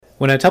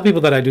When I tell people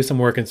that I do some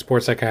work in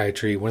sports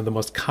psychiatry, one of the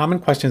most common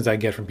questions I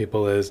get from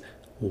people is,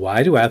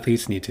 why do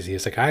athletes need to see a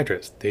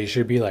psychiatrist? They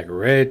should be like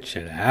rich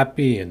and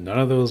happy and none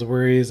of those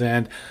worries,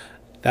 and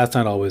that's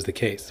not always the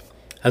case.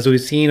 As we've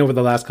seen over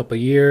the last couple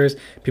of years,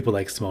 people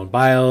like Simone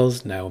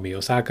Biles, Naomi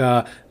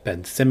Osaka,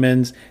 Ben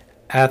Simmons,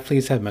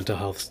 athletes have mental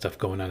health stuff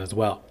going on as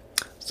well.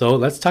 So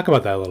let's talk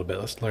about that a little bit.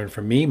 Let's learn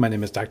from me. My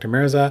name is Dr.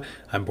 Mirza.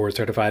 I'm board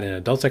certified in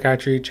adult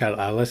psychiatry, child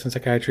adolescent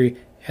psychiatry,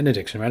 and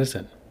addiction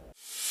medicine.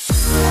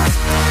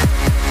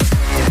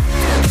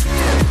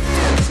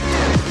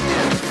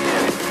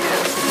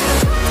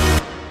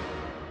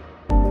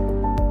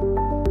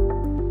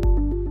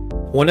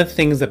 One of the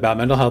things about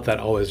mental health that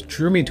always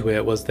drew me to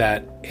it was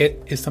that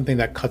it is something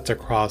that cuts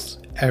across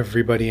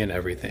everybody and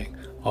everything.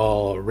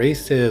 All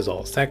races,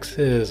 all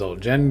sexes, all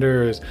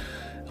genders,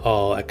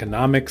 all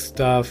economic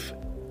stuff.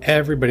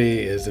 Everybody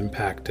is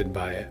impacted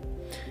by it,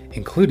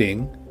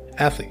 including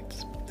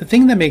athletes. The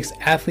thing that makes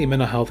athlete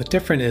mental health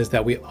different is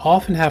that we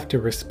often have to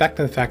respect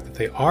the fact that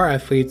they are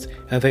athletes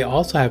and that they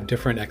also have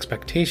different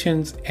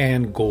expectations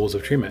and goals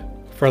of treatment.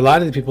 For a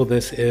lot of the people,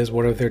 this is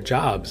one of their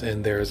jobs,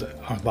 and there's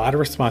a lot of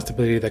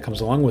responsibility that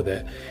comes along with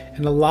it,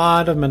 and a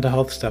lot of mental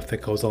health stuff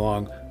that goes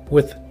along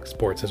with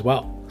sports as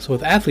well. So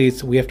with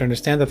athletes, we have to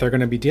understand that they're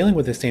going to be dealing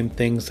with the same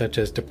things such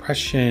as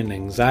depression,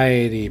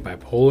 anxiety,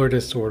 bipolar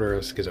disorder,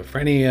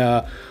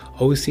 schizophrenia,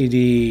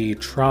 OCD,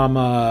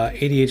 trauma,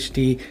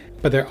 ADHD,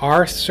 but there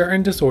are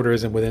certain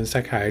disorders within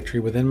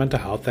psychiatry, within mental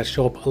health, that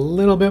show up a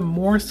little bit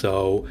more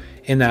so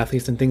in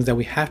athletes and things that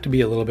we have to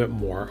be a little bit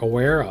more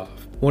aware of.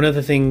 One of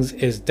the things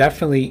is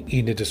definitely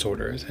eating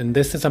disorders, and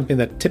this is something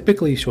that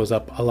typically shows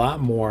up a lot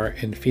more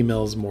in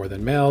females more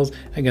than males.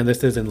 Again,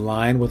 this is in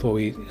line with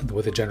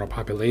with the general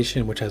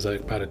population, which has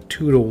about a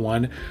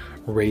 2-to-1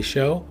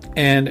 ratio,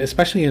 and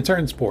especially in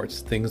certain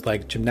sports, things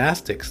like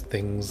gymnastics,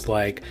 things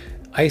like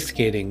ice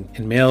skating.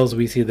 In males,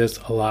 we see this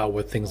a lot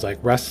with things like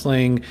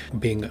wrestling,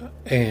 being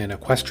an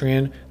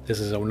equestrian. This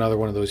is another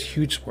one of those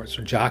huge sports.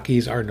 So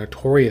jockeys are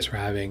notorious for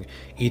having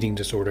eating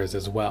disorders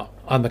as well.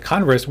 On the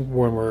converse,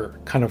 when we're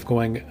kind of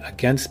going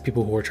against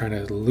people who are trying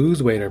to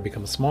lose weight or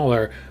become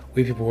smaller,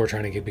 we have people who are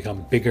trying to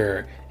become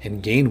bigger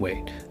and gain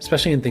weight,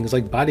 especially in things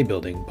like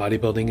bodybuilding.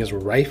 Bodybuilding is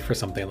rife for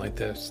something like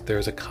this.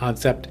 There's a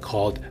concept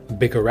called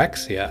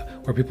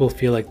bigorexia, where people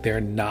feel like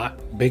they're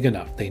not big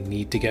enough. They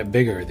need to get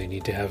bigger. They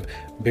need to have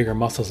bigger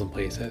muscles in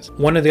places.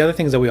 One of the other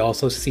things that we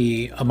also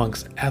see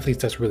amongst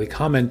athletes that's really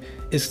common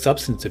is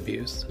substance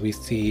abuse. We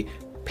see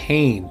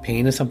pain.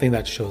 Pain is something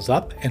that shows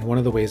up, and one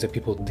of the ways that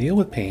people deal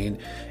with pain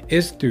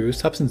is through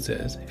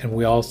substances. And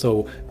we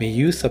also may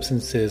use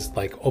substances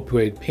like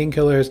opioid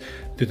painkillers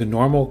through the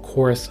normal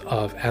course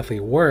of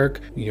athlete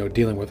work,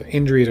 dealing with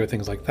injuries or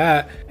things like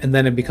that. And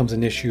then it becomes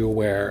an issue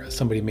where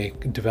somebody may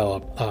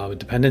develop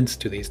dependence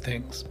to these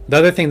things. The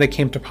other thing that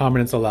came to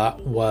prominence a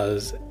lot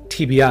was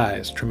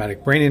TBIs,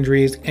 traumatic brain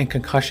injuries, and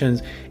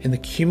concussions, and the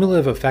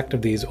cumulative effect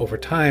of these over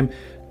time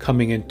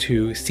coming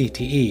into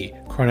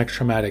CTE, chronic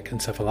traumatic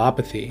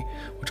encephalopathy,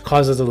 which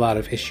causes a lot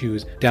of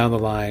issues down the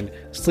line.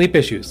 Sleep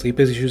issues. Sleep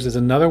issues is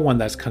another one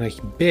that's kind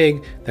of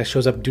big that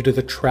shows up due to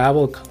the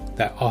travel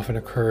that often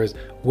occurs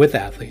with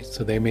athletes.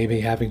 So they may be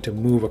having to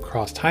move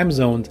across time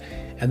zones,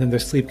 and then their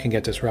sleep can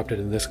get disrupted,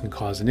 and this can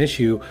cause an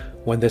issue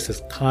when this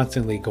is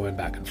constantly going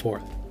back and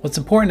forth. What's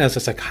important as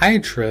a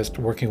psychiatrist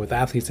working with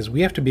athletes is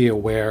we have to be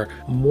aware,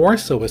 more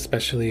so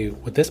especially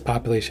with this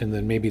population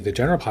than maybe the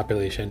general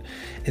population,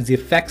 is the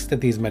effects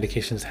that these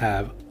medications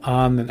have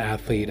on an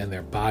athlete and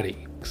their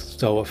body.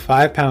 So a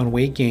 5-pound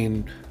weight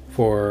gain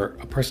for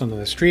a person on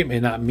the street may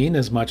not mean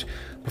as much,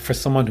 but for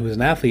someone who is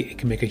an athlete, it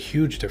can make a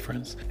huge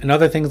difference. And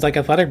other things like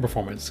athletic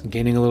performance,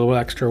 gaining a little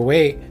extra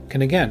weight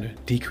can again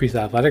decrease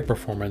athletic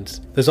performance.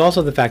 There's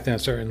also the fact that in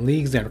certain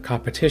leagues and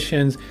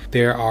competitions,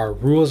 there are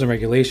rules and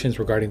regulations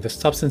regarding the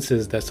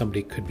substances that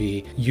somebody could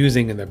be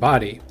using in their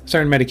body.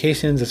 Certain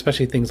medications,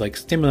 especially things like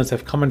stimulants,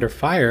 have come under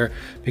fire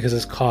because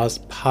it's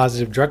caused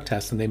positive drug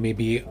tests, and they may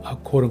be a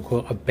quote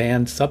unquote a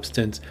banned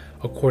substance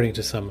according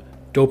to some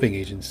doping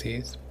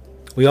agencies.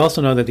 We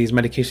also know that these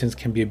medications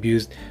can be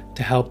abused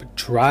to help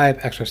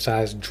drive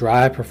exercise,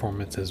 drive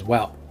performance as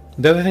well.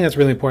 The other thing that's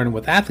really important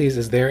with athletes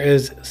is there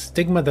is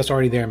stigma that's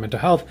already there in mental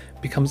health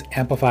becomes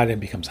amplified and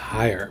becomes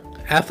higher.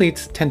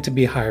 Athletes tend to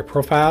be higher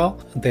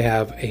profile, they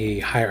have a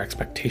higher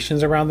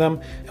expectations around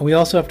them, and we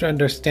also have to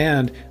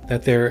understand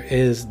that there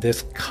is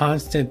this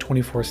constant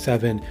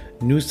 24/7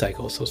 news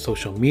cycle. So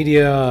social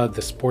media,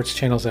 the sports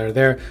channels that are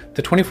there,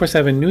 the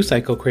 24/7 news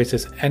cycle creates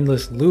this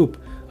endless loop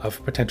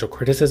of potential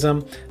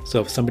criticism. So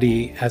if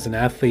somebody as an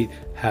athlete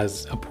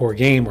has a poor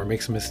game or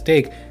makes a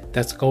mistake,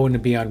 that's going to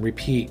be on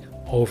repeat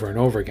over and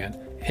over again.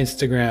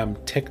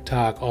 Instagram,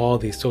 TikTok, all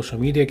these social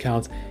media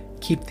accounts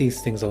keep these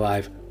things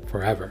alive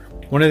forever.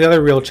 One of the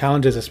other real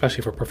challenges,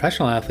 especially for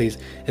professional athletes,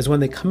 is when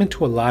they come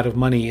into a lot of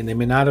money and they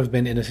may not have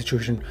been in a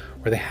situation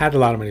where they had a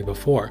lot of money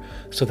before.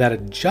 So that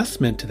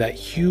adjustment to that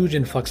huge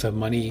influx of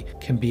money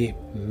can be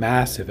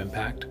massive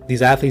impact.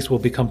 These athletes will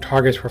become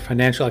targets for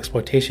financial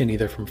exploitation,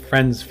 either from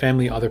friends,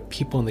 family, other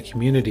people in the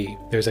community.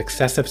 There's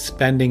excessive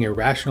spending,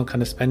 irrational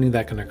kind of spending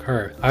that can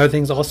occur. Other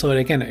things also,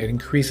 again, it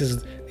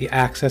increases the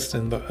access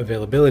and the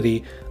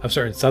availability of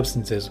certain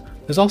substances.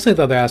 There's also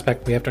the other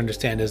aspect we have to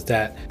understand is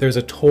that there's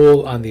a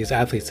toll on these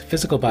athletes'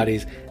 physical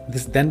bodies.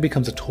 This then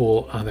becomes a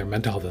toll on their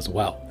mental health as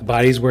well. The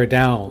bodies wear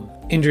down.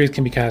 Injuries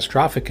can be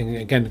catastrophic and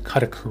again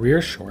cut a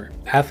career short.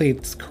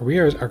 Athletes'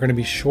 careers are going to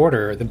be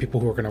shorter than people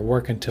who are going to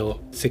work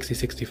until 60,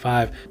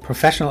 65.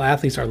 Professional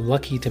athletes are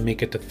lucky to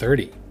make it to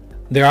 30.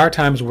 There are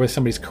times where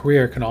somebody's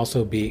career can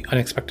also be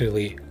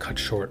unexpectedly cut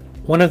short.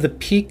 One of the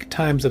peak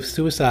times of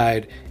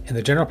suicide in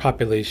the general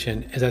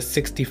population is at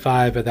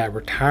 65 at that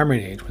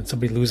retirement age when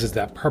somebody loses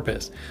that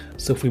purpose.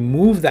 So if we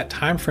move that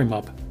time frame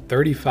up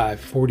 35,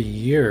 40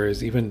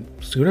 years, even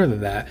sooner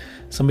than that,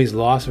 somebody's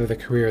loss of their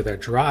career, their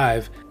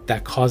drive,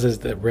 that causes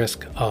the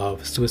risk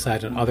of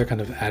suicide and other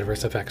kind of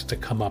adverse effects to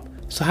come up.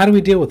 So how do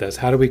we deal with this?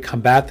 How do we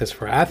combat this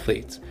for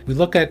athletes? We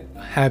look at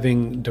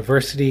having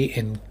diversity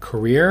in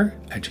career,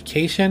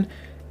 education,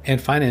 and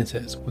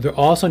finances. There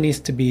also needs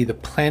to be the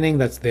planning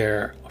that's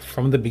there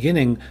from the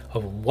beginning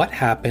of what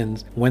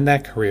happens when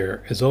that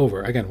career is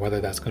over. Again, whether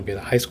that's going to be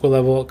at the high school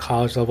level,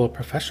 college level,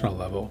 professional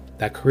level.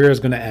 That career is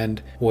going to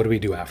end. What do we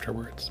do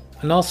afterwards?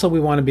 And also we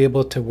want to be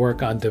able to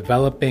work on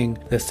developing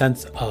the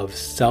sense of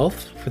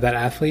self for that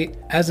athlete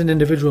as an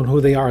individual and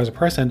who they are as a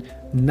person,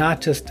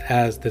 not just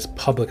as this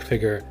public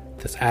figure,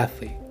 this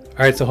athlete.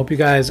 All right, so I hope you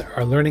guys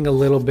are learning a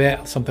little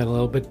bit, something a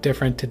little bit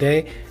different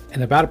today,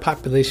 and about a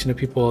population of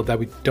people that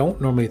we don't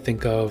normally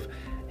think of,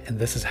 and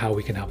this is how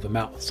we can help them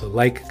out. So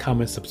like,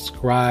 comment,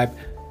 subscribe,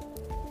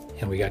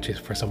 and we got you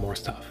for some more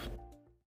stuff.